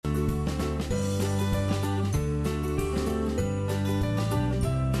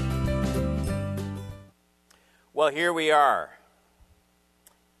Well, here we are.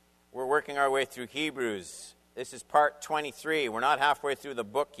 We're working our way through Hebrews. This is part 23. We're not halfway through the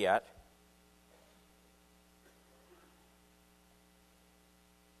book yet.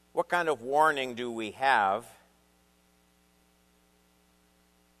 What kind of warning do we have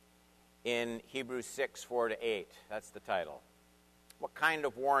in Hebrews 6, 4-8? That's the title. What kind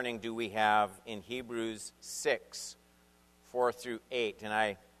of warning do we have in Hebrews 6, 4-8? And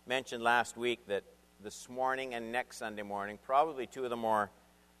I mentioned last week that this morning and next Sunday morning, probably two of the more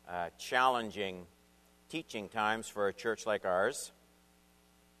challenging teaching times for a church like ours.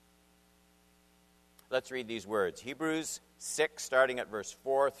 Let's read these words. Hebrews 6, starting at verse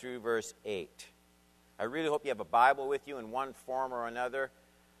 4 through verse 8. I really hope you have a Bible with you in one form or another.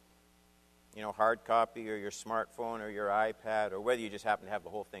 You know, hard copy or your smartphone or your iPad, or whether you just happen to have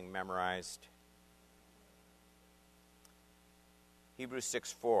the whole thing memorized. Hebrews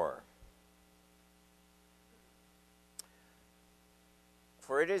 6, 4.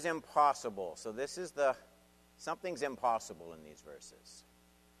 For it is impossible. So this is something's impossible in these verses.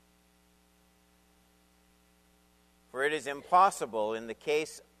 For it is impossible in the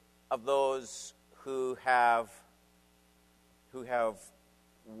case of those who have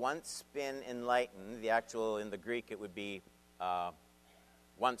once been enlightened. In the Greek it would be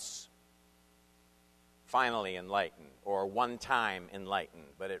once finally enlightened, or one time enlightened,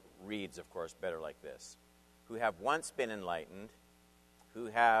 but it reads, of course, better like this. Who have once been enlightened, who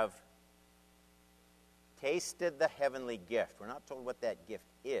have tasted the heavenly gift. We're not told what that gift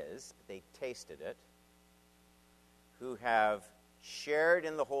is, but they tasted it. Who have shared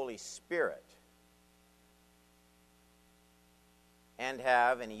in the Holy Spirit, and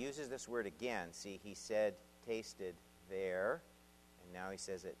he uses this word again. See, he said tasted there, and now he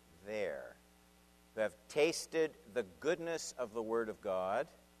says it there. Who have tasted the goodness of the Word of God,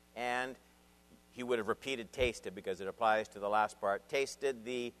 and he would have repeated tasted because it applies to the last part. Tasted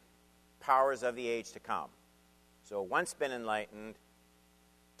the powers of the age to come. So once been enlightened,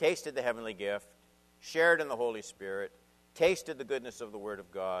 tasted the heavenly gift, shared in the Holy Spirit, tasted the goodness of the Word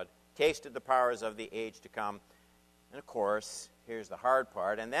of God, tasted the powers of the age to come, and of course, here's the hard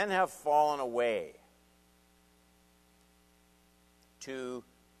part, and then have fallen away. To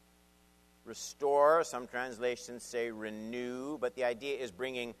restore, some translations say renew, but the idea is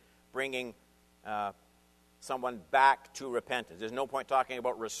bringing someone back to repentance. There's no point talking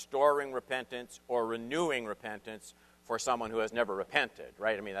about restoring repentance or renewing repentance for someone who has never repented,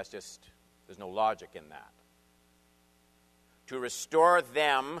 right? I mean, there's no logic in that. To restore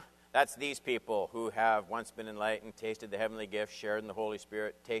them, that's these people who have once been enlightened, tasted the heavenly gift, shared in the Holy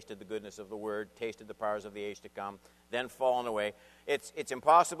Spirit, tasted the goodness of the Word, tasted the powers of the age to come, then fallen away. It's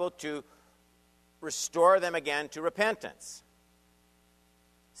impossible to restore them again to repentance,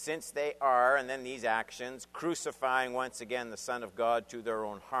 since they are, and then these actions, crucifying once again the Son of God to their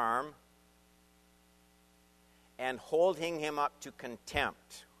own harm, and holding him up to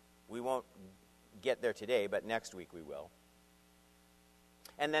contempt. We won't get there today, but next week we will.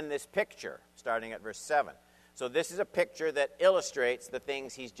 And then this picture, starting at verse 7. So this is a picture that illustrates the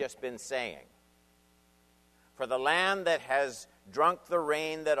things he's just been saying. For the land that has drunk the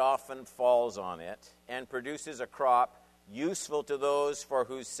rain that often falls on it, and produces a crop useful to those for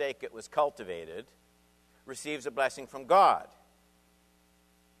whose sake it was cultivated, receives a blessing from God.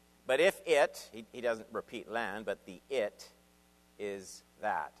 But if it, he doesn't repeat land, but the it is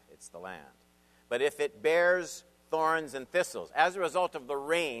that, it's the land. But if it bears thorns and thistles, as a result of the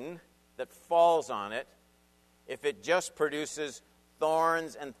rain that falls on it, if it just produces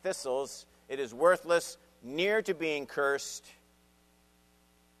thorns and thistles, it is worthless, near to being cursed,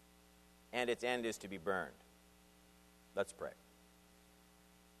 and its end is to be burned. Let's pray.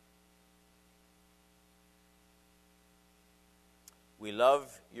 We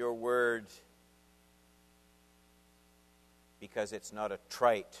love your word because it's not a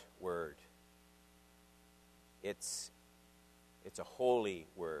trite word. It's a holy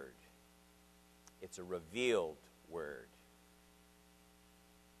word. It's a revealed word.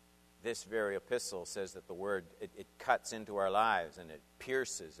 This very epistle says that the word, it cuts into our lives and it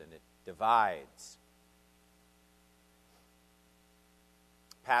pierces and it divides.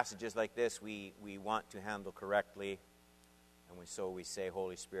 Passages like this we want to handle correctly, and so we say,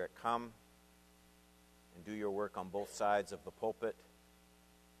 Holy Spirit, come and do your work on both sides of the pulpit,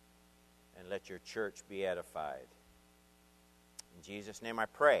 and let your church be edified. In Jesus' name I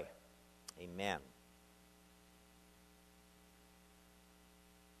pray. Amen.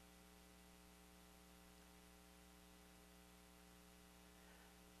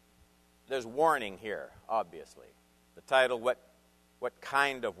 There's warning here, obviously. The title, what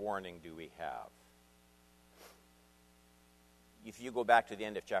kind of warning do we have? if you go back to the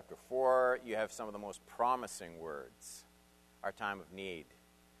end of chapter 4, you have some of the most promising words. Our time of need.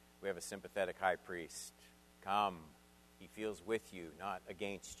 We have a sympathetic high priest. Come. He feels with you, not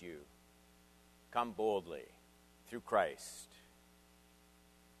against you. Come boldly through Christ.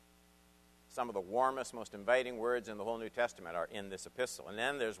 Some of the warmest, most inviting words in the whole New Testament are in this epistle. And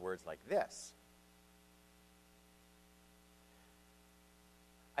then there's words like this.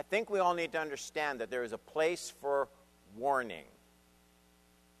 I think we all need to understand that there is a place for warning.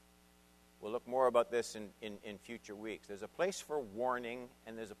 We'll look more about this in future weeks. There's a place for warning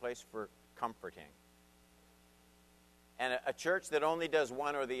and there's a place for comforting. And a church that only does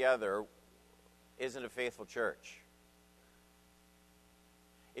one or the other isn't a faithful church.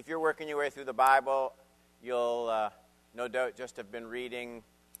 If you're working your way through the Bible, you'll no doubt just have been reading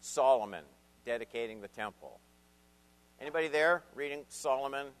Solomon dedicating the temple. Anybody there reading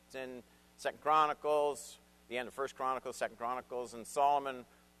Solomon? It's in 2 Chronicles, the end of 1 Chronicles, 2 Chronicles, and Solomon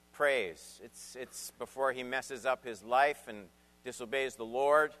prays. It's before he messes up his life and disobeys the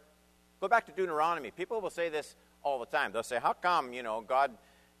Lord. Go back to Deuteronomy. People will say this all the time. They'll say, how come, God,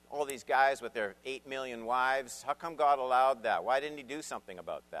 all these guys with their 8 million wives, how come God allowed that? Why didn't he do something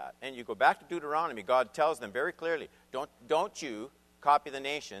about that? And you go back to Deuteronomy, God tells them very clearly, don't you copy the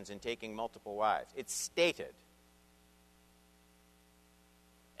nations in taking multiple wives. It's stated.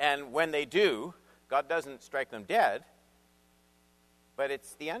 And when they do, God doesn't strike them dead, but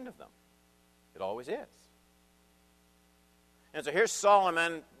it's the end of them. It always is. And so here's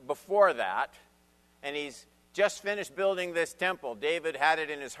Solomon before that, and he's just finished building this temple. David had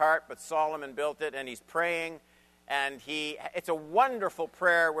it in his heart, but Solomon built it, and he's praying, and it's a wonderful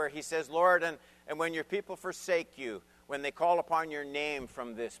prayer where he says, Lord, and when your people forsake you, when they call upon your name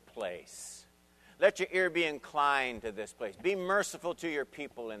from this place, let your ear be inclined to this place. Be merciful to your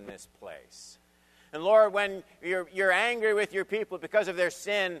people in this place. And Lord, when you're angry with your people because of their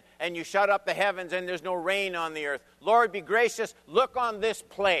sin and you shut up the heavens and there's no rain on the earth, Lord, be gracious. Look on this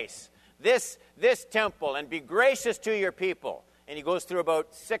place, this temple, and be gracious to your people. And he goes through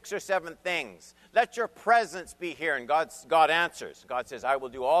about 6 or 7 things. Let your presence be here. And God answers. God says, I will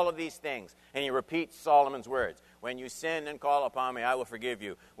do all of these things. And he repeats Solomon's words. When you sin and call upon me, I will forgive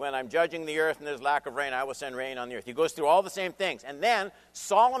you. When I'm judging the earth and there's lack of rain, I will send rain on the earth. He goes through all the same things. And then,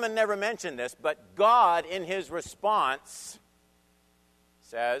 Solomon never mentioned this, but God, in his response,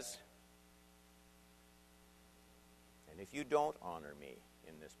 says, and if you don't honor me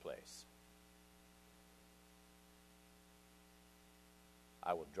in this place,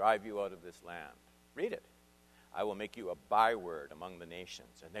 I will drive you out of this land. Read it. I will make you a byword among the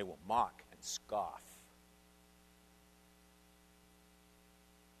nations, and they will mock and scoff.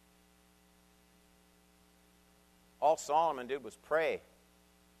 All Solomon did was pray.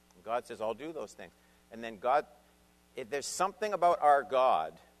 And God says, I'll do those things. And then God, there's something about our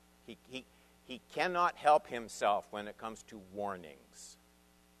God. He cannot help himself when it comes to warnings.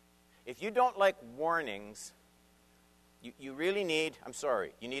 If you don't like warnings, you really need,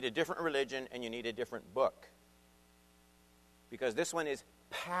 you need a different religion and you need a different book. Because this one is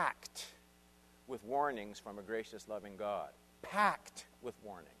packed with warnings from a gracious, loving God. Packed with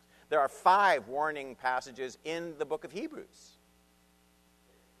warnings. There are 5 warning passages in the book of Hebrews.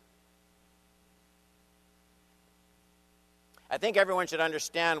 I think everyone should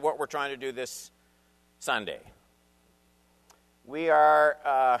understand what we're trying to do this Sunday. We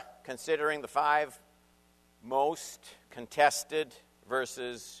are considering the 5 most contested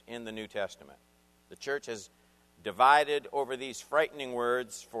verses in the New Testament. The church has divided over these frightening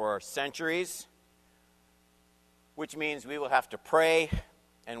words for centuries, which means we will have to pray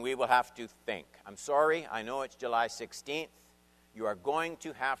and we will have to think. I'm sorry, I know it's July 16th. You are going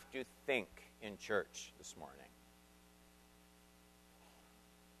to have to think in church this morning.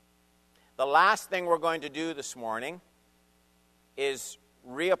 The last thing we're going to do this morning is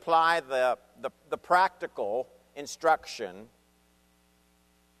reapply the practical instruction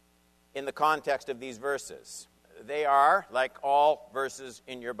in the context of these verses. They are, like all verses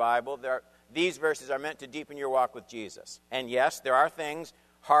in your Bible, these verses are meant to deepen your walk with Jesus. And yes, there are things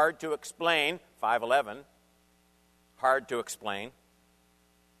hard to explain, 5:11, hard to explain.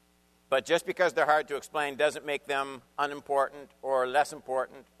 But just because they're hard to explain doesn't make them unimportant or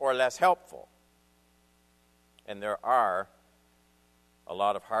less helpful. And there are a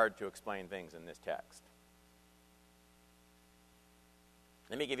lot of hard to explain things in this text.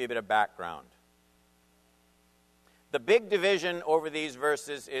 Let me give you a bit of background. The big division over these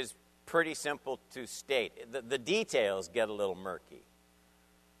verses is pretty simple to state. The details get a little murky.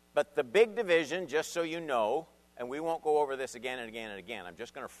 But the big division, just so you know, and we won't go over this again and again and again. I'm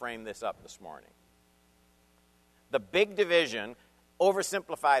just going to frame this up this morning. The big division,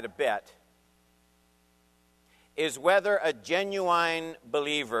 oversimplified a bit, is whether a genuine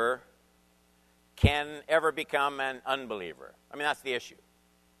believer can ever become an unbeliever. I mean, that's the issue.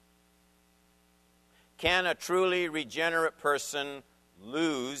 Can a truly regenerate person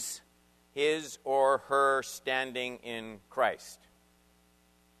lose his or her standing in Christ?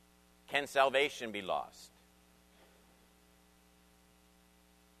 Can salvation be lost?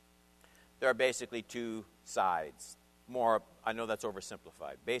 There are basically two sides. More, I know that's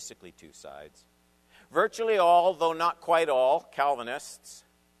oversimplified. Basically two sides. Virtually all, though not quite all, Calvinists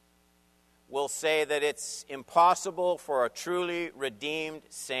will say that it's impossible for a truly redeemed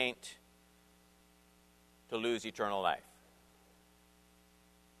saint to lose eternal life.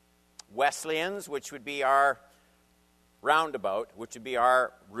 Wesleyans, which would be our roundabout, which would be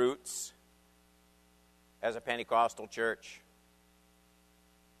our roots as a Pentecostal church,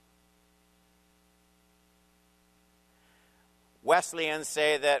 Wesleyans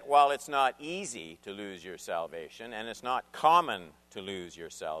say that while it's not easy to lose your salvation, and it's not common to lose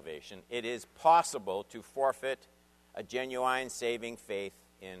your salvation, it is possible to forfeit a genuine saving faith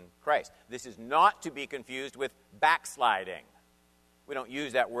in Christ. This is not to be confused with backsliding. We don't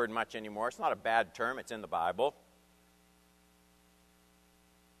use that word much anymore. It's not a bad term. It's in the Bible.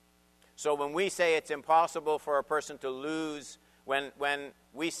 So when we say it's impossible for a person to lose, when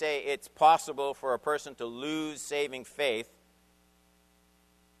we say it's possible for a person to lose saving faith,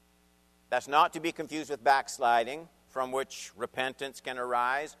 that's not to be confused with backsliding, from which repentance can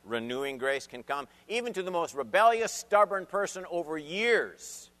arise, renewing grace can come. Even to the most rebellious, stubborn person over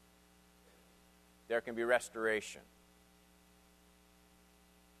years, there can be restoration.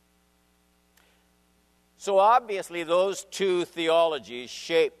 So obviously those two theologies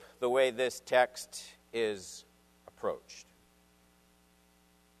shape the way this text is approached.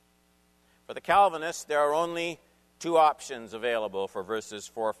 For the Calvinists, there are only two options available for verses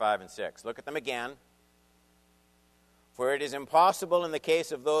 4, 5, and 6. Look at them again. For it is impossible in the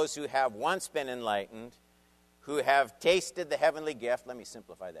case of those who have once been enlightened, who have tasted the heavenly gift. Let me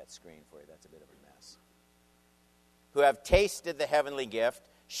simplify that screen for you. That's a bit of a mess. Who have tasted the heavenly gift,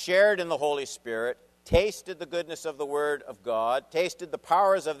 shared in the Holy Spirit, tasted the goodness of the Word of God, tasted the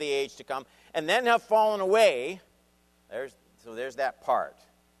powers of the age to come, and then have fallen away. There's that part.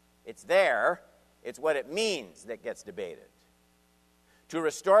 It's there. It's what it means that gets debated. To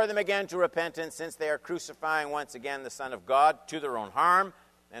restore them again to repentance, since they are crucifying once again the Son of God to their own harm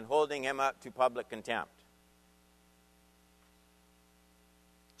and holding him up to public contempt.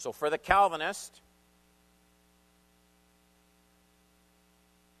 So for the Calvinist,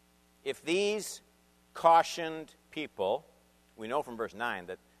 if these cautioned people, we know from verse 9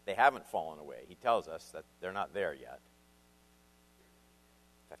 that they haven't fallen away. He tells us that they're not there yet.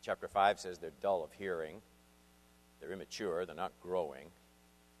 Chapter 5 says they're dull of hearing, they're immature, they're not growing.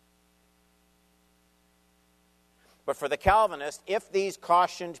 But for the Calvinist, if these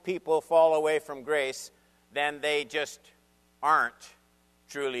cautioned people fall away from grace, then they just aren't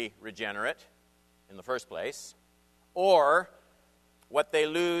truly regenerate in the first place, or what they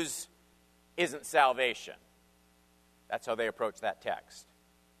lose isn't salvation. That's how they approach that text.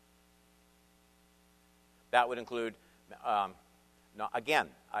 That would include... Now, again,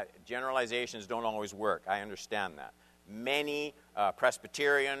 generalizations don't always work. I understand that. Many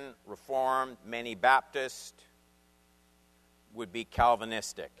Presbyterian, Reformed, many Baptist would be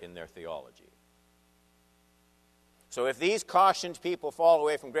Calvinistic in their theology. So if these cautioned people fall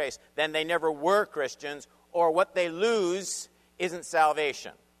away from grace, then they never were Christians, or what they lose isn't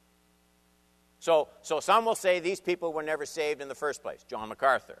salvation. So some will say these people were never saved in the first place. John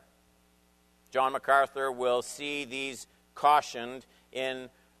MacArthur. John MacArthur will see these cautioned in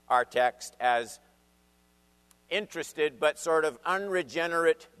our text as interested but sort of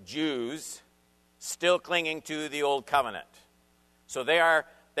unregenerate Jews still clinging to the old covenant. So they are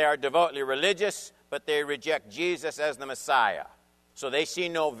devoutly religious, but they reject Jesus as the Messiah. So they see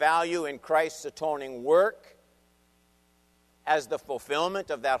no value in Christ's atoning work as the fulfillment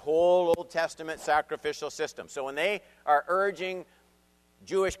of that whole Old Testament sacrificial system. So when they are urging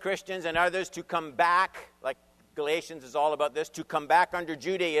Jewish Christians and others to come back, like Galatians is all about this, to come back under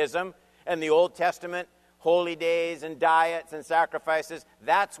Judaism and the Old Testament holy days and diets and sacrifices,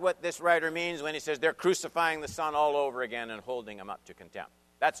 that's what this writer means when he says they're crucifying the Son all over again and holding him up to contempt.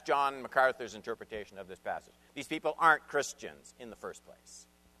 That's John MacArthur's interpretation of this passage. These people aren't Christians in the first place.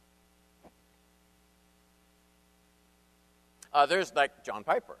 Others, like John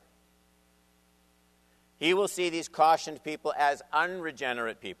Piper, he will see these cautioned people as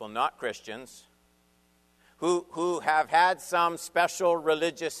unregenerate people, not Christians, who have had some special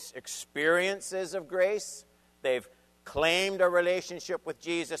religious experiences of grace, They've claimed a relationship with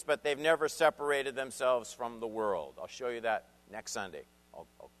Jesus, but they've never separated themselves from the world. I'll show you that next Sunday,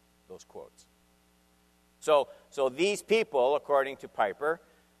 those quotes. So these people, according to Piper,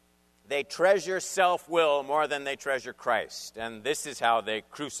 they treasure self-will more than they treasure Christ. And this is how they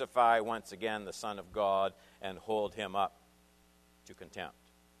crucify once again the Son of God and hold him up to contempt.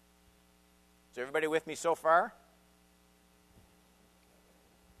 Is everybody with me so far?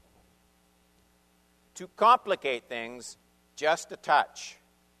 To complicate things just a touch,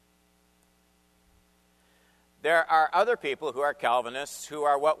 there are other people who are Calvinists who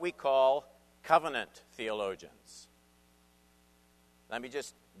are what we call covenant theologians. Let me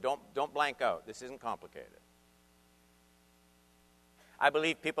just, don't blank out. This isn't complicated. I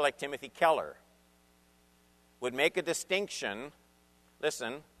believe people like Timothy Keller would make a distinction,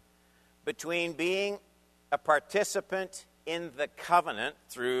 listen, between being a participant in the covenant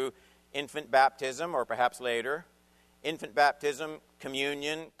through infant baptism, or perhaps later, infant baptism,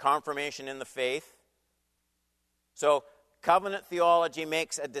 communion, confirmation in the faith. So, covenant theology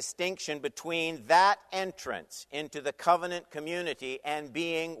makes a distinction between that entrance into the covenant community and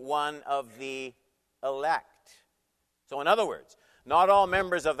being one of the elect. So, in other words, not all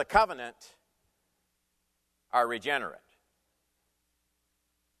members of the covenant are regenerate.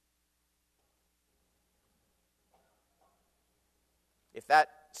 If that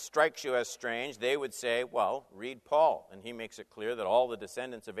strikes you as strange, they would say, well, read Paul, and he makes it clear that all the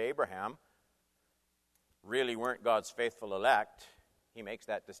descendants of Abraham really weren't God's faithful elect. He makes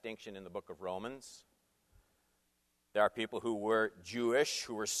that distinction in the book of Romans. There are people who were Jewish,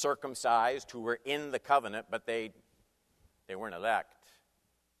 who were circumcised, who were in the covenant, but they weren't elect.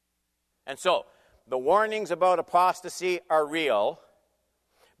 And so, the warnings about apostasy are real,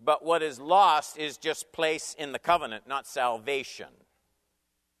 but what is lost is just place in the covenant, not salvation,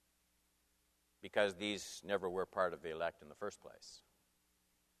 because these never were part of the elect in the first place.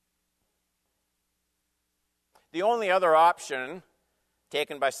 The only other option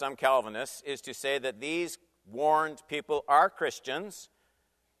taken by some Calvinists is to say that these warned people are Christians,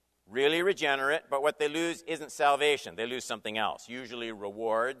 really regenerate, but what they lose isn't salvation. They lose something else, usually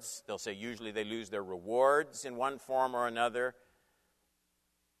rewards. They'll say usually they lose their rewards in one form or another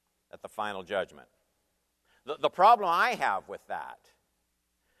at the final judgment. The problem I have with that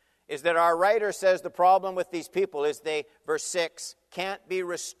is that our writer says the problem with these people is they, verse 6, can't be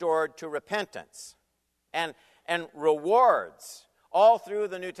restored to repentance. And rewards, all through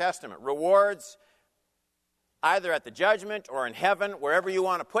the New Testament, rewards either at the judgment or in heaven, wherever you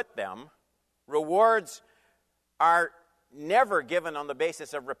want to put them, rewards are never given on the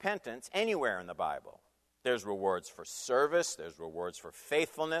basis of repentance anywhere in the Bible. There's rewards for service, there's rewards for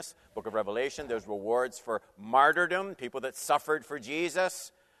faithfulness. Book of Revelation, there's rewards for martyrdom, people that suffered for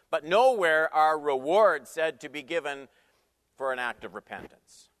Jesus. But nowhere are rewards said to be given for an act of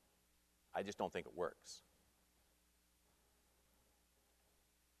repentance. I just don't think it works.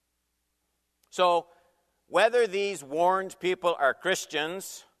 So, whether these warned people are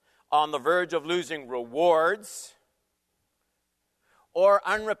Christians on the verge of losing rewards, or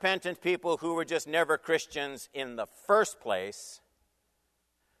unrepentant people who were just never Christians in the first place,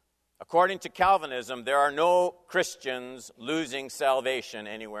 according to Calvinism, there are no Christians losing salvation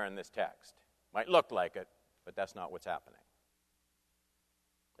anywhere in this text. Might look like it, but that's not what's happening.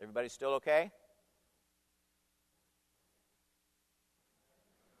 Everybody still okay?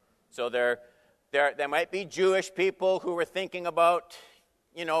 So there might be Jewish people who were thinking about,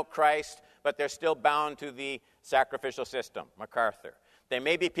 Christ, but they're still bound to the sacrificial system, MacArthur. There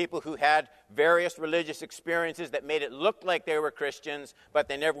may be people who had various religious experiences that made it look like they were Christians, but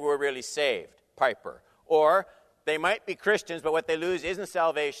they never were really saved, Piper. Or they might be Christians, but what they lose isn't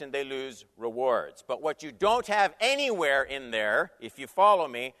salvation, they lose rewards. But what you don't have anywhere in there, if you follow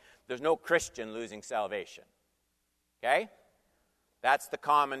me, there's no Christian losing salvation. Okay? That's the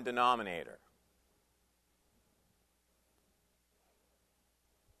common denominator.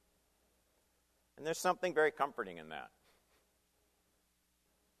 And there's something very comforting in that.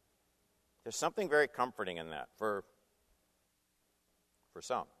 There's something very comforting in that for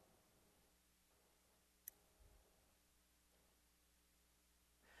some.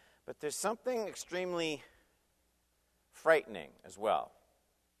 But there's something extremely frightening as well.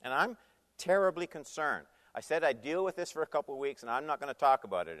 And I'm terribly concerned. I said I'd deal with this for a couple of weeks, and I'm not going to talk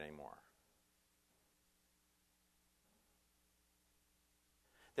about it anymore.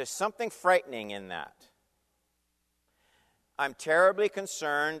 There's something frightening in that. I'm terribly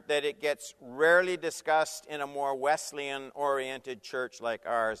concerned that it gets rarely discussed in a more Wesleyan-oriented church like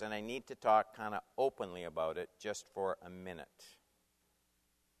ours, and I need to talk kind of openly about it just for a minute.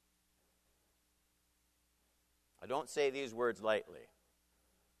 I don't say these words lightly.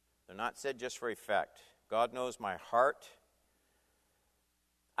 They're not said just for effect. God knows my heart.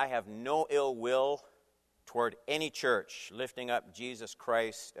 I have no ill will toward any church lifting up Jesus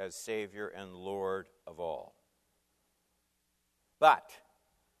Christ as Savior and Lord of all. But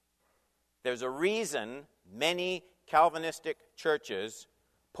there's a reason many Calvinistic churches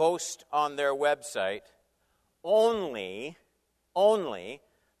post on their website only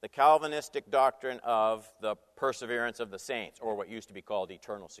the Calvinistic doctrine of the perseverance of the saints, or what used to be called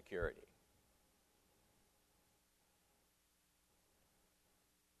eternal security.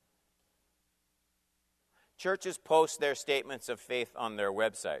 Churches post their statements of faith on their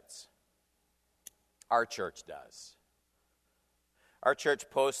websites. Our church does. Our church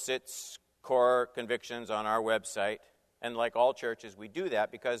posts its core convictions on our website, and like all churches, we do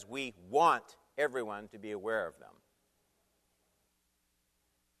that because we want everyone to be aware of them.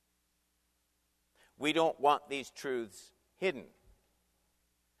 We don't want these truths hidden.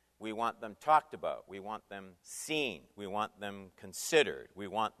 We want them talked about. We want them seen. We want them considered. We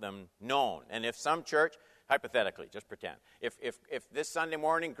want them known. And if some church, hypothetically, just pretend, if this Sunday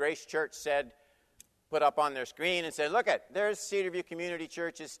morning Grace Church put up on their screen and said, look there's Cedar View Community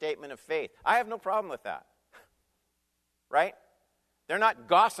Church's statement of faith, I have no problem with that. Right? They're not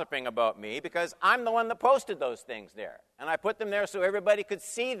gossiping about me because I'm the one that posted those things there. And I put them there so everybody could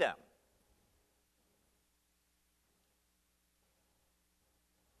see them.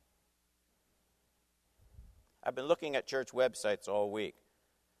 I've been looking at church websites all week.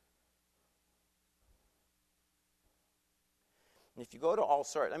 And if you go to all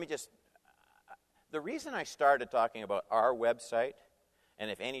sorts, the reason I started talking about our website,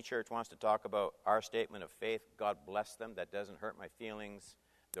 and if any church wants to talk about our statement of faith, God bless them, that doesn't hurt my feelings.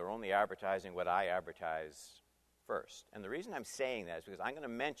 They're only advertising what I advertise first. And the reason I'm saying that is because I'm going to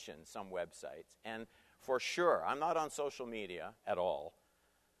mention some websites, and for sure, I'm not on social media at all,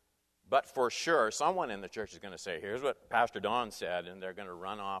 but for sure, someone in the church is going to say, here's what Pastor Don said, and they're going to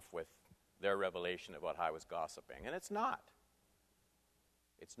run off with their revelation about how I was gossiping. And it's not.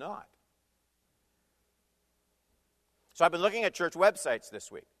 It's not. So I've been looking at church websites this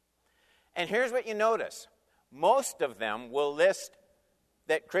week. And here's what you notice. Most of them will list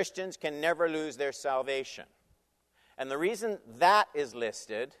that Christians can never lose their salvation. And the reason that is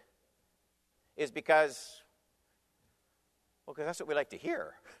listed is because that's what we like to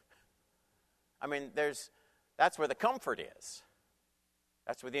hear. I mean, that's where the comfort is.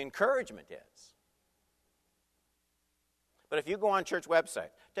 That's where the encouragement is. But if you go on church websites,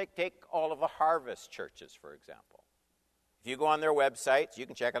 take all of the Harvest churches, for example. If you go on their websites, you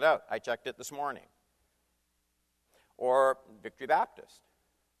can check it out. I checked it this morning. Or Victory Baptist.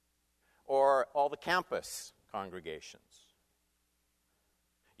 Or all the campus congregations.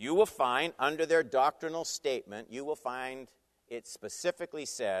 You will find, under their doctrinal statement, you will find it specifically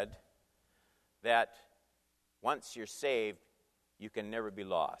said that once you're saved, you can never be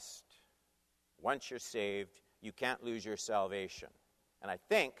lost. Once you're saved, you can't lose your salvation. And I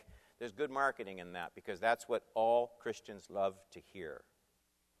think there's good marketing in that because that's what all Christians love to hear.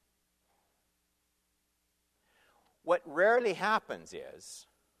 What rarely happens is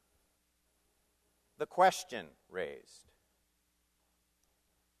the question raised.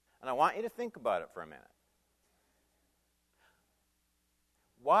 And I want you to think about it for a minute.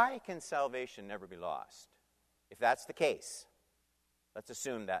 Why can salvation never be lost? If that's the case, let's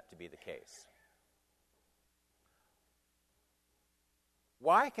assume that to be the case.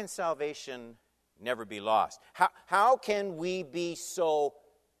 Why can salvation never be lost? How can we be so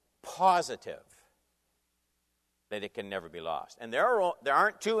positive that it can never be lost? And there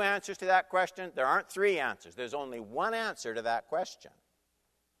aren't two answers to that question. There aren't three answers. There's only one answer to that question.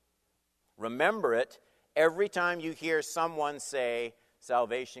 Remember it every time you hear someone say,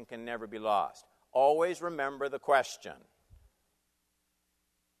 salvation can never be lost. Always remember the question.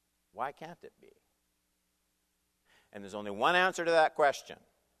 Why can't it be? And there's only one answer to that question.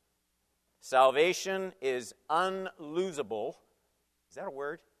 Salvation is unlosable. Is that a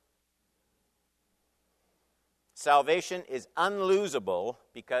word? Salvation is unlosable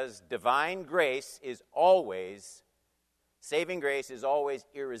because divine grace is always, saving grace is always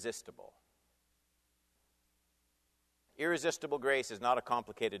irresistible. Irresistible grace is not a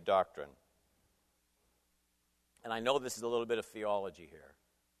complicated doctrine. And I know this is a little bit of theology here.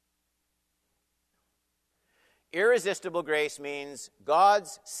 Irresistible grace means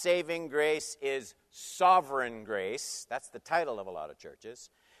God's saving grace is sovereign grace. That's the title of a lot of churches.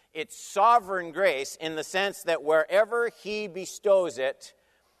 It's sovereign grace in the sense that wherever He bestows it,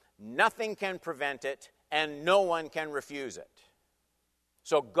 nothing can prevent it and no one can refuse it.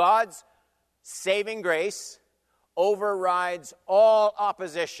 So God's saving grace overrides all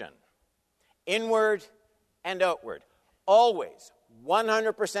opposition, inward and outward. Always,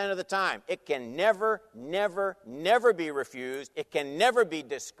 100% of the time. It can never, never, never be refused. It can never be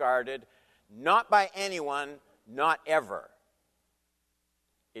discarded, not by anyone, not ever.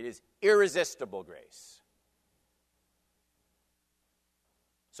 It is irresistible grace.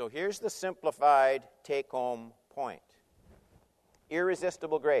 So here's the simplified take-home point.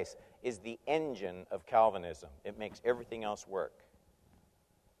 Irresistible grace is the engine of Calvinism. It makes everything else work.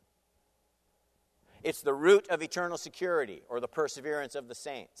 It's the root of eternal security, or the perseverance of the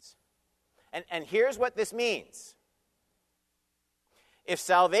saints. And here's what this means. If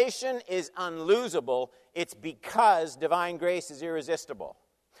salvation is unlosable, it's because divine grace is irresistible.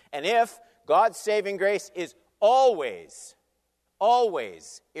 And if God's saving grace is always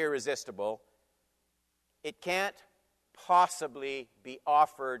irresistible, it can't possibly be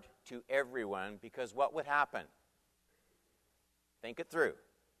offered to everyone, because what would happen? Think it through.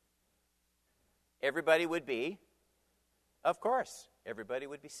 Everybody would be, of course, everybody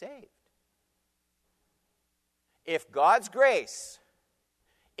would be saved. If God's grace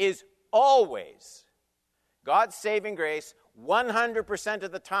is always, God's saving grace, 100%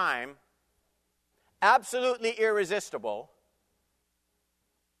 of the time, absolutely irresistible,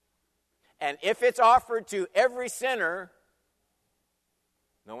 and if it's offered to every sinner,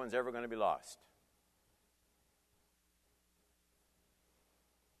 no one's ever going to be lost.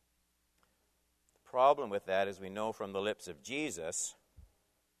 The problem with that, as we know from the lips of Jesus,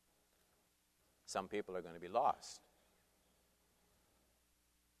 some people are going to be lost.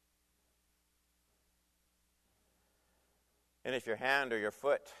 And if your hand or your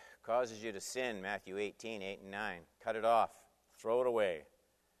foot causes you to sin, Matthew 18, 8 and 9, cut it off, throw it away.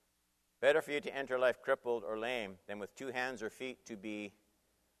 Better for you to enter life crippled or lame than with 2 hands or feet to be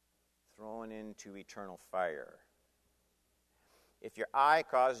thrown into eternal fire. If your eye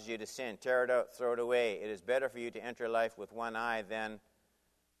causes you to sin, tear it out, throw it away. It is better for you to enter life with 1 eye than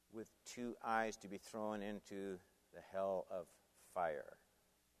with 2 eyes to be thrown into the hell of fire.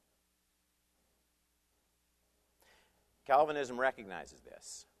 Calvinism recognizes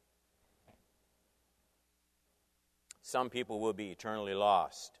this. Some people will be eternally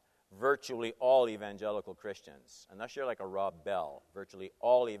lost. Virtually all evangelical Christians, unless you're like a Rob Bell, virtually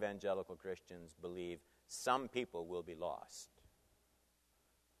all evangelical Christians believe some people will be lost.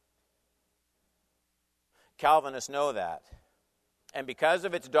 Calvinists know that. And because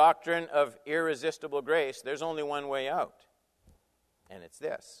of its doctrine of irresistible grace, there's only one way out. And it's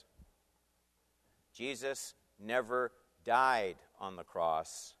this. Jesus never died on the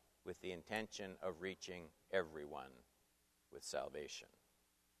cross with the intention of reaching everyone with salvation.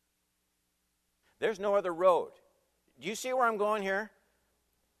 There's no other road. Do you see where I'm going here?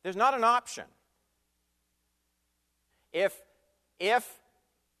 There's not an option. If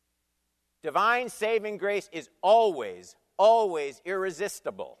divine saving grace is always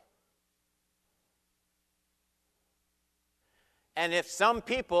irresistible, and if some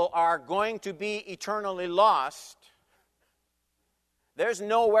people are going to be eternally lost, there's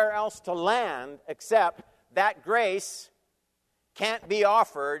nowhere else to land except that grace can't be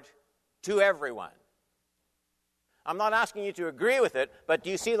offered to everyone. I'm not asking you to agree with it, but do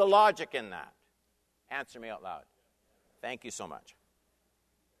you see the logic in that? Answer me out loud. Thank you so much.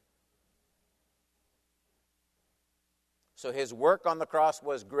 So his work on the cross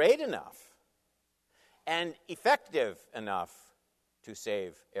was great enough and effective enough to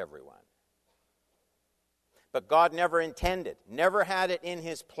save everyone. But God never intended, never had it in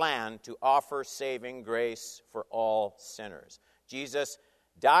his plan to offer saving grace for all sinners. Jesus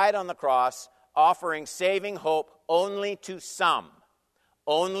died on the cross, offering saving hope only to some,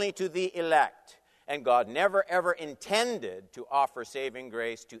 only to the elect. And God never ever intended to offer saving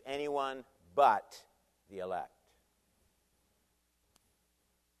grace to anyone but the elect.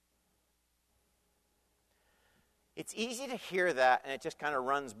 It's easy to hear that, and it just kind of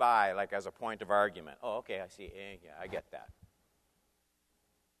runs by like as a point of argument. Oh, okay, I see. Yeah, I get that.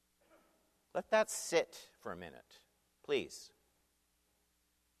 Let that sit for a minute, please.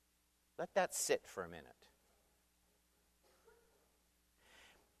 Let that sit for a minute.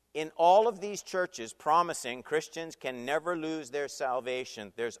 In all of these churches promising Christians can never lose their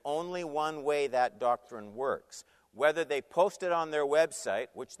salvation, there's only one way that doctrine works. Whether they post it on their website,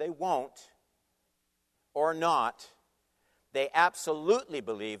 which they won't, or not, they absolutely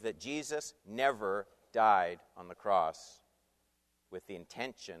believe that Jesus never died on the cross with the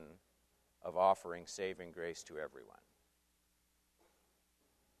intention of offering saving grace to everyone.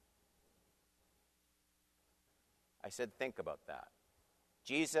 I said, think about that.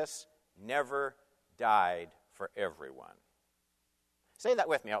 Jesus never died for everyone. Say that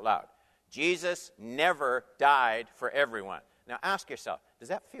with me out loud. Jesus never died for everyone. Now ask yourself, does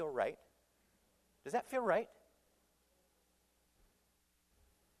that feel right? Does that feel right?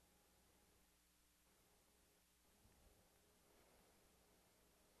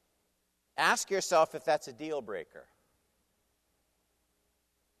 Ask yourself if that's a deal breaker.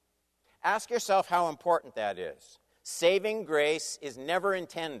 Ask yourself how important that is. Saving grace is never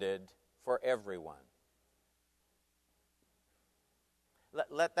intended for everyone.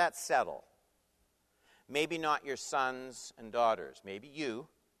 Let that settle. Maybe not your sons and daughters. Maybe you.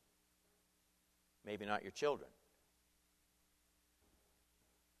 Maybe not your children.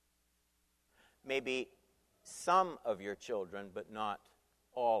 Maybe some of your children, but not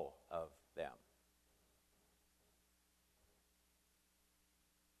all of them.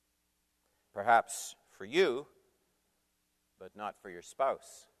 Perhaps for you, but not for your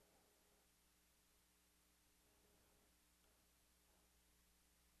spouse.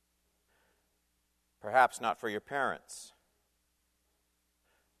 Perhaps not for your parents.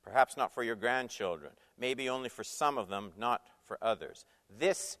 Perhaps not for your grandchildren. Maybe only for some of them, not for others.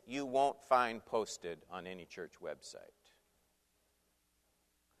 This you won't find posted on any church website.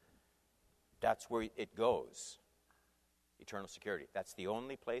 That's where it goes. Eternal security. That's the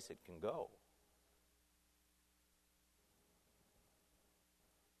only place it can go.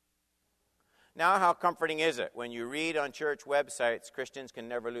 Now, how comforting is it when you read on church websites Christians can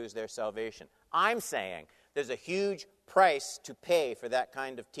never lose their salvation? I'm saying there's a huge price to pay for that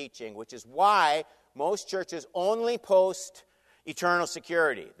kind of teaching, which is why most churches only post eternal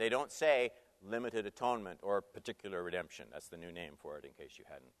security. They don't say limited atonement or particular redemption. That's the new name for it, in case you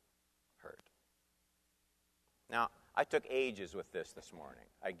hadn't heard. Now, I took ages with this morning.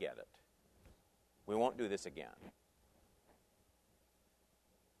 I get it. We won't do this again.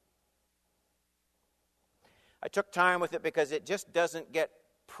 I took time with it because it just doesn't get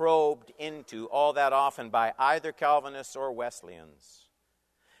probed into all that often by either Calvinists or Wesleyans.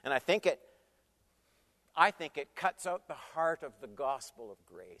 And I think it cuts out the heart of the gospel of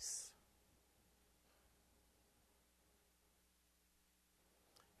grace.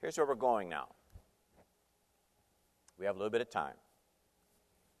 Here's where we're going now. We have a little bit of time.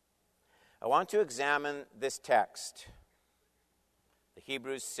 I want to examine this text, the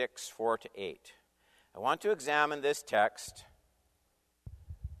Hebrews 6, 4-8. I want to examine this text.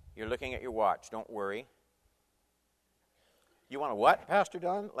 You're looking at your watch. Don't worry. You want to what, Pastor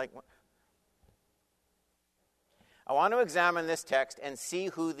Don? I want to examine this text and see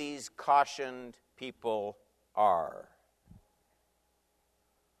who these cautioned people are.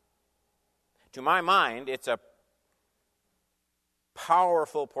 To my mind, it's a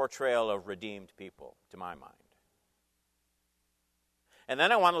powerful portrayal of redeemed people, to my mind. And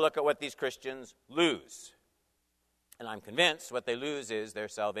then I want to look at what these Christians lose. And I'm convinced what they lose is their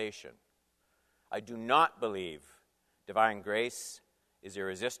salvation. I do not believe divine grace is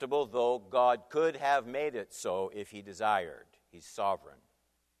irresistible, though God could have made it so if he desired. He's sovereign.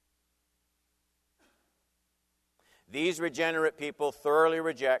 These regenerate people thoroughly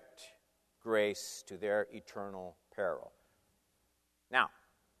reject grace to their eternal peril. Now,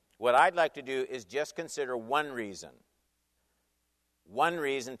 what I'd like to do is just consider one reason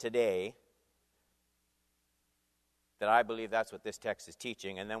today that I believe that's what this text is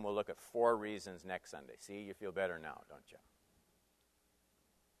teaching, and then we'll look at 4 reasons next Sunday. See, you feel better now, don't you?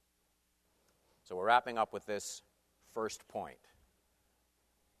 So we're wrapping up with this first point.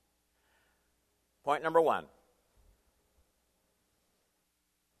 Point number 1.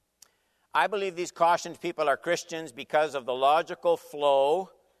 I believe these cautioned people are Christians because of the logical flow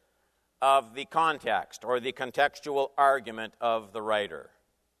of the context or the contextual argument of the writer.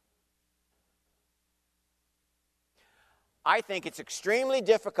 I think it's extremely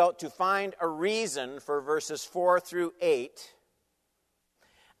difficult to find a reason for verses 4-8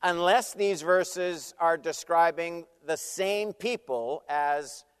 unless these verses are describing the same people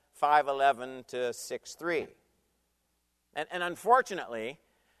as 5:11 to 6:3. And unfortunately,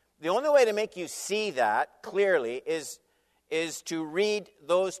 the only way to make you see that clearly is to read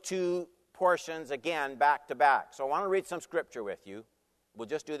those 2 portions again back to back. So I want to read some scripture with you. We'll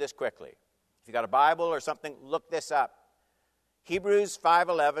just do this quickly. If you've got a Bible or something, look this up. Hebrews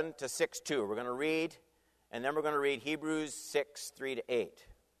 5:11 to 6:2. We're going to read, and then we're going to read Hebrews 6:3-8.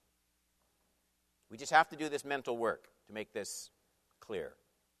 We just have to do this mental work to make this clear.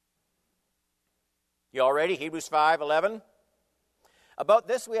 You all ready? Hebrews 5:11. About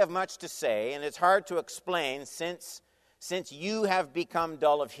this we have much to say, and it's hard to explain since you have become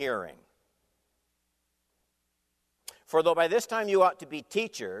dull of hearing. For though by this time you ought to be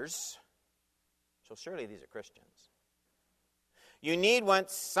teachers, So surely these are Christians. You need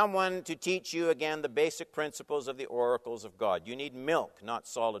someone to teach you again the basic principles of the oracles of God. You need milk, not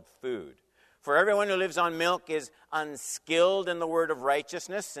solid food. For everyone who lives on milk is unskilled in the word of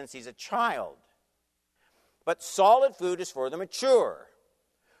righteousness, since he's a child. But solid food is for the mature,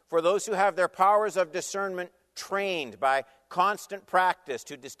 for those who have their powers of discernment trained by constant practice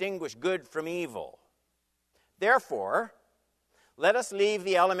to distinguish good from evil. Therefore, let us leave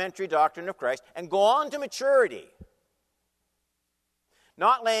the elementary doctrine of Christ and go on to maturity,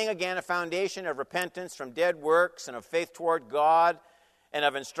 not laying again a foundation of repentance from dead works and of faith toward God and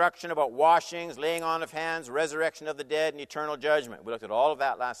of instruction about washings, laying on of hands, resurrection of the dead, and eternal judgment. We looked at all of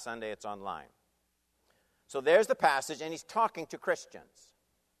that last Sunday. It's online. So there's the passage, and he's talking to Christians.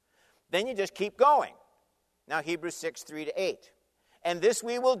 Then you just keep going. Now Hebrews 6, 3-8. And this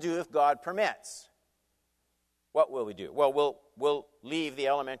we will do if God permits. What will we do? Well, we'll leave the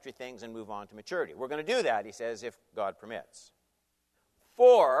elementary things and move on to maturity. We're going to do that, he says, if God permits.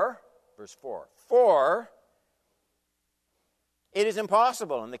 Verse 4, for it is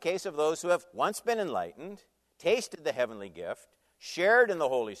impossible in the case of those who have once been enlightened, tasted the heavenly gift, shared in the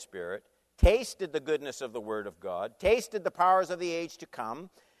Holy Spirit, tasted the goodness of the Word of God, tasted the powers of the age to come,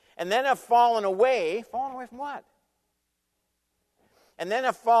 and then have fallen away. Fallen away from what? And then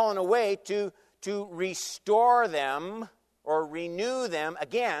have fallen away to restore them or renew them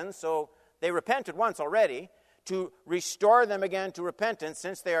again. So they repented once already. To restore them again to repentance,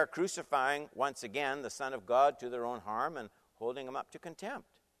 since they are crucifying once again the Son of God to their own harm and holding him up to contempt.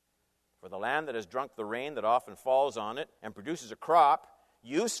 For the land that has drunk the rain that often falls on it and produces a crop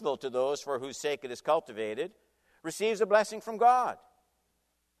useful to those for whose sake it is cultivated, receives a blessing from God.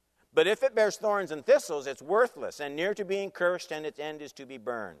 But if it bears thorns and thistles, it's worthless and near to being cursed, and its end is to be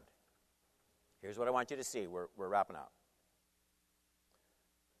burned. Here's what I want you to see. We're wrapping up.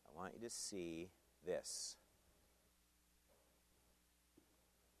 I want you to see this.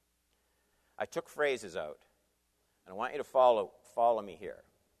 I took phrases out, and I want you to follow me here.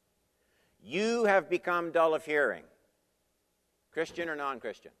 You have become dull of hearing. Christian or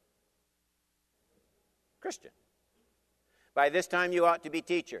non-Christian? Christian. By this time you ought to be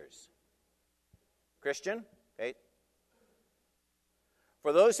teachers. Christian? Okay.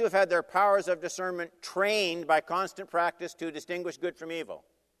 For those who have had their powers of discernment trained by constant practice to distinguish good from evil.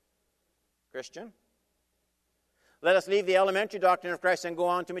 Christian? Let us leave the elementary doctrine of Christ and go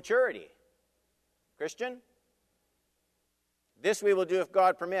on to maturity. Christian? This we will do if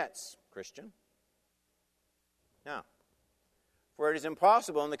God permits. Christian? Now, for it is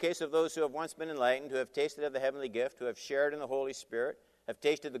impossible in the case of those who have once been enlightened, who have tasted of the heavenly gift, who have shared in the Holy Spirit, have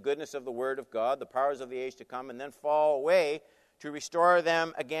tasted the goodness of the Word of God, the powers of the age to come, and then fall away, to restore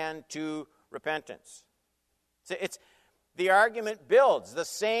them again to repentance. So the argument builds. The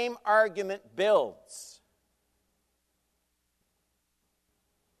same argument builds.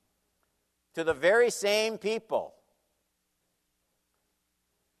 To the very same people.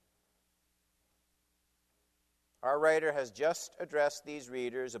 Our writer has just addressed these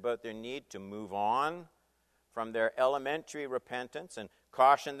readers about their need to move on from their elementary repentance and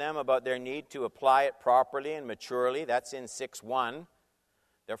cautioned them about their need to apply it properly and maturely. That's in 6:1.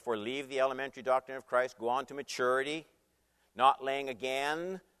 Therefore, leave the elementary doctrine of Christ, go on to maturity, not laying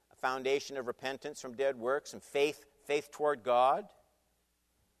again a foundation of repentance from dead works and faith toward God.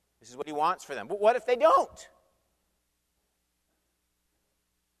 This is what he wants for them. But what if they don't?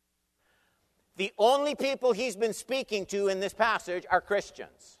 The only people he's been speaking to in this passage are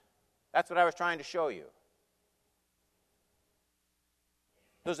Christians. That's what I was trying to show you.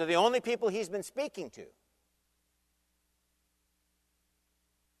 Those are the only people he's been speaking to.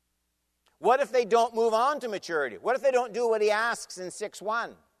 What if they don't move on to maturity? What if they don't do what he asks in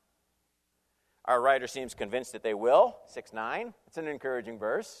 6:1? Our writer seems convinced that they will. 6:9. It's an encouraging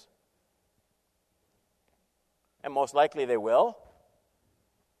verse. And most likely they will.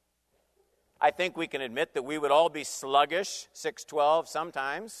 I think we can admit that we would all be sluggish, 6:12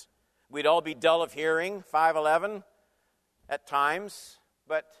 sometimes. We'd all be dull of hearing, 5:11 at times.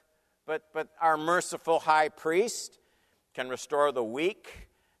 But our merciful high priest can restore the weak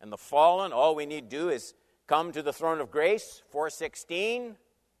and the fallen. All we need to do is come to the throne of grace, 4:16.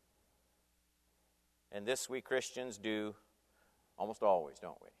 And this we Christians do almost always,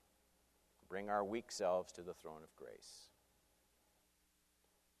 don't we? Bring our weak selves to the throne of grace.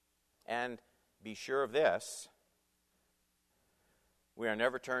 And be sure of this, we are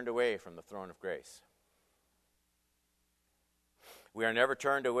never turned away from the throne of grace. We are never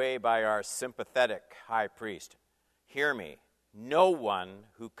turned away by our sympathetic high priest. Hear me, no one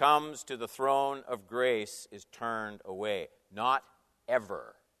who comes to the throne of grace is turned away. Not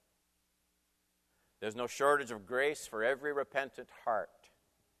ever. There's no shortage of grace for every repentant heart.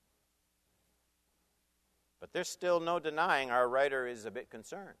 But there's still no denying our writer is a bit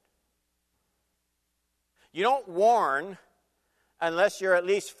concerned. You don't warn unless you're at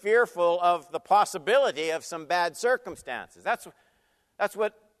least fearful of the possibility of some bad circumstances. That's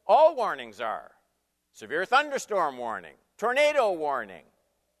what all warnings are. Severe thunderstorm warning, tornado warning.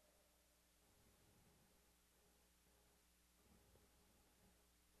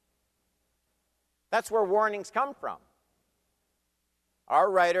 That's where warnings come from.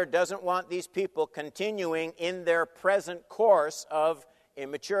 Our writer doesn't want these people continuing in their present course of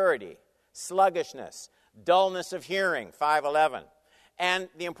immaturity, sluggishness, dullness of hearing, 5:11. And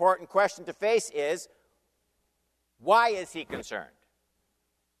the important question to face is, why is he concerned?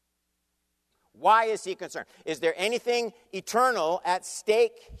 Why is he concerned? Is there anything eternal at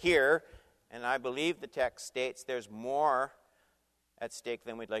stake here? And I believe the text states there's more at stake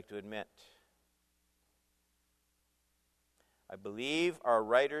than we'd like to admit. I believe our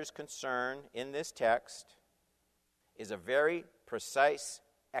writer's concern in this text is a very precise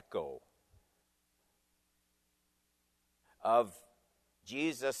echo of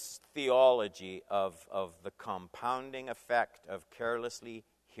Jesus' theology of the compounding effect of carelessly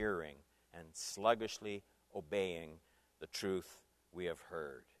hearing and sluggishly obeying the truth we have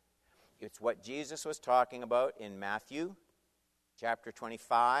heard. It's what Jesus was talking about in Matthew chapter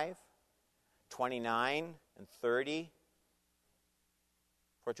 25, 29, and 30.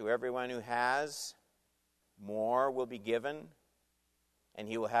 For to everyone who has, more will be given, and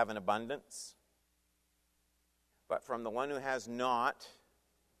he will have an abundance. But from the one who has not,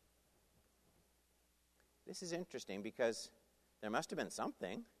 this is interesting because there must have been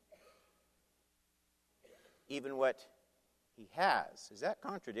something. Even what he has, is that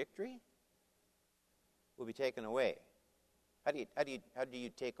contradictory? Will be taken away. How do you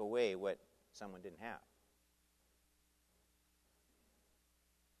take away what someone didn't have?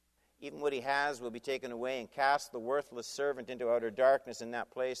 Even what he has will be taken away, and cast the worthless servant into outer darkness. In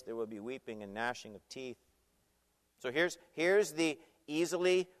that place there will be weeping and gnashing of teeth. So here's the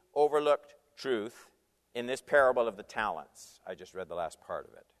easily overlooked truth in this parable of the talents. I just read the last part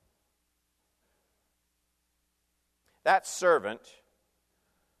of it. That servant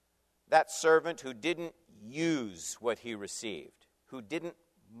who didn't use what he received, who didn't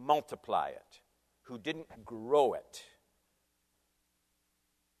multiply it, who didn't grow it,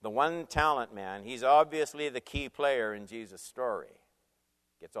 the one-talent man, he's obviously the key player in Jesus' story.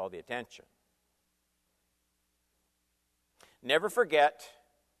 Gets all the attention. Never forget,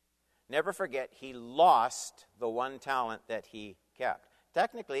 he lost the one talent that he kept.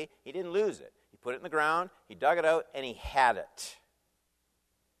 Technically, he didn't lose it. He put it in the ground, he dug it out, and he had it.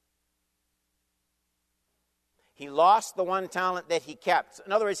 He lost the one talent that he kept.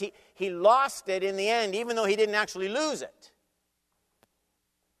 In other words, he lost it in the end, even though he didn't actually lose it.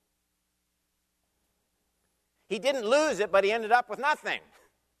 He didn't lose it, but he ended up with nothing.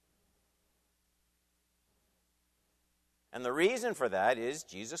 And the reason for that is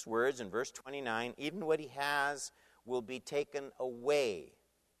Jesus' words in verse 29, even what he has will be taken away.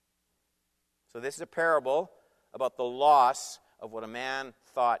 So this is a parable about the loss of what a man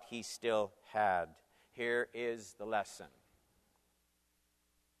thought he still had. Here is the lesson.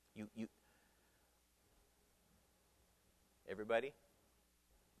 Everybody?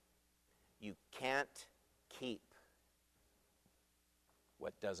 You can't keep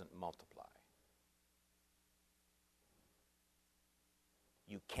what doesn't multiply.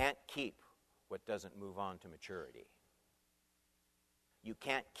 You can't keep what doesn't move on to maturity. You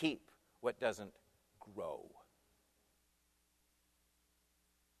can't keep what doesn't grow.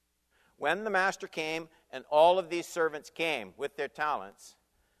 When the master came and all of these servants came with their talents,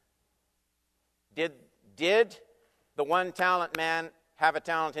 did the one talent man have a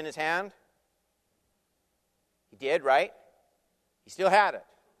talent in his hand? He did, right? He still had it.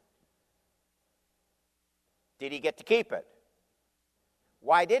 Did he get to keep it?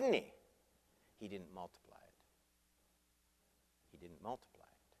 Why didn't he? He didn't multiply it. He didn't multiply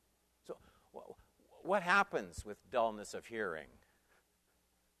it. So what happens with dullness of hearing?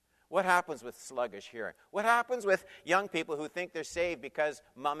 What happens with sluggish hearing? What happens with young people who think they're saved because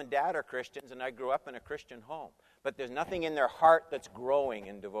mom and dad are Christians and I grew up in a Christian home, but there's nothing in their heart that's growing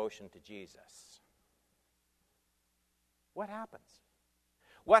in devotion to Jesus? What happens?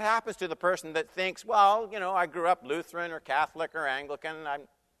 What happens to the person that thinks, well, I grew up Lutheran or Catholic or Anglican, I'm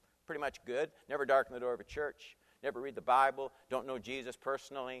pretty much good, never darken the door of a church, never read the Bible, don't know Jesus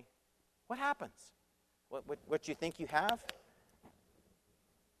personally? What happens? What you think you have?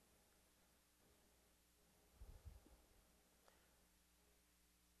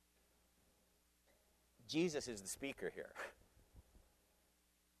 Jesus is the speaker here.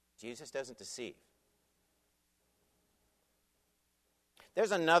 Jesus doesn't deceive.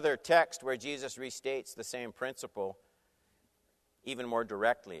 There's another text where Jesus restates the same principle even more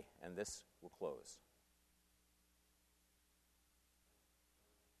directly, and this will close.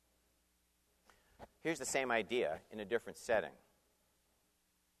 Here's the same idea in a different setting.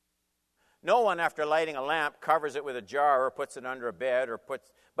 No one, after lighting a lamp, covers it with a jar or puts it under a bed,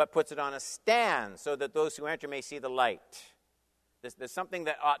 but puts it on a stand so that those who enter may see the light. There's something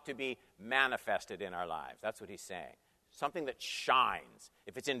that ought to be manifested in our lives. That's what he's saying. Something that shines.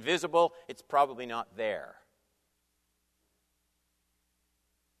 If it's invisible, it's probably not there.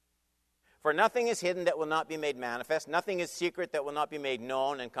 For nothing is hidden that will not be made manifest. Nothing is secret that will not be made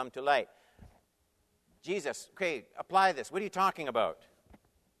known and come to light. Jesus, okay, apply this. What are you talking about?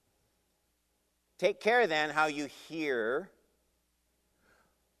 Take care then how you hear.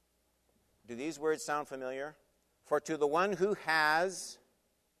 Do these words sound familiar? For to the one who has,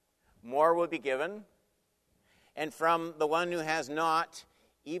 more will be given. And from the one who has not,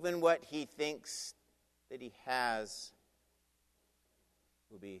 even what he thinks that he has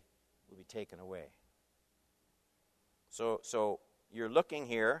will be taken away. So you're looking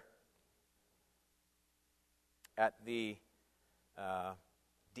here at the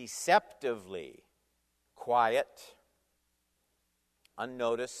deceptively quiet,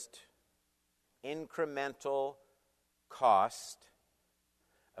 unnoticed, incremental cost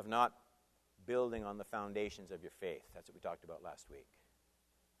of not building on the foundations of your faith. That's what we talked about last week.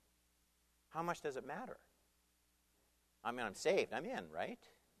 How much does it matter? I mean, I'm saved. I'm in, right?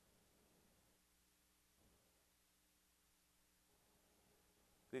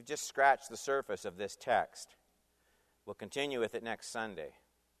 We've just scratched the surface of this text. We'll continue with it next Sunday.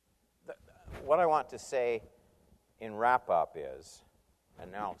 What I want to say in wrap-up is,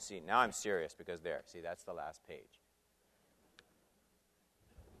 and now I'm serious because that's the last page.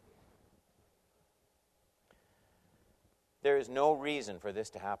 There is no reason for this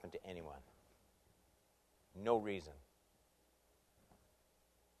to happen to anyone. No reason.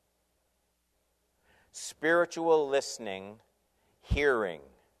 Spiritual listening, hearing,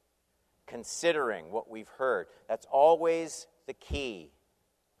 considering what we've heard, that's always the key.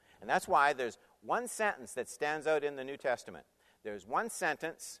 And that's why there's one sentence that stands out in the New Testament. There's one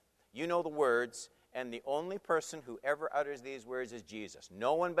sentence, you know the words, and the only person who ever utters these words is Jesus.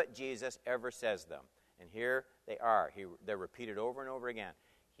 No one but Jesus ever says them. And here they are. They're repeated over and over again.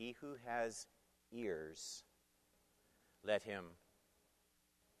 He who has ears, let him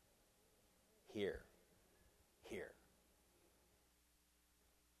hear. Hear.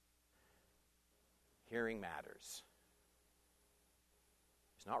 Hearing matters.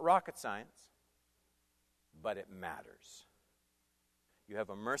 It's not rocket science, but it matters. You have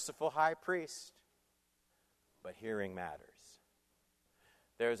a merciful high priest, but hearing matters.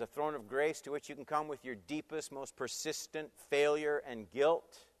 There is a throne of grace to which you can come with your deepest, most persistent failure and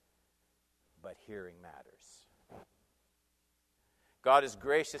guilt, but hearing matters. God is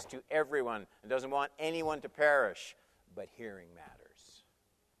gracious to everyone and doesn't want anyone to perish, but hearing matters.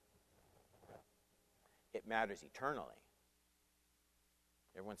 It matters eternally.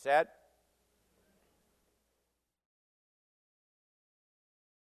 Everyone said?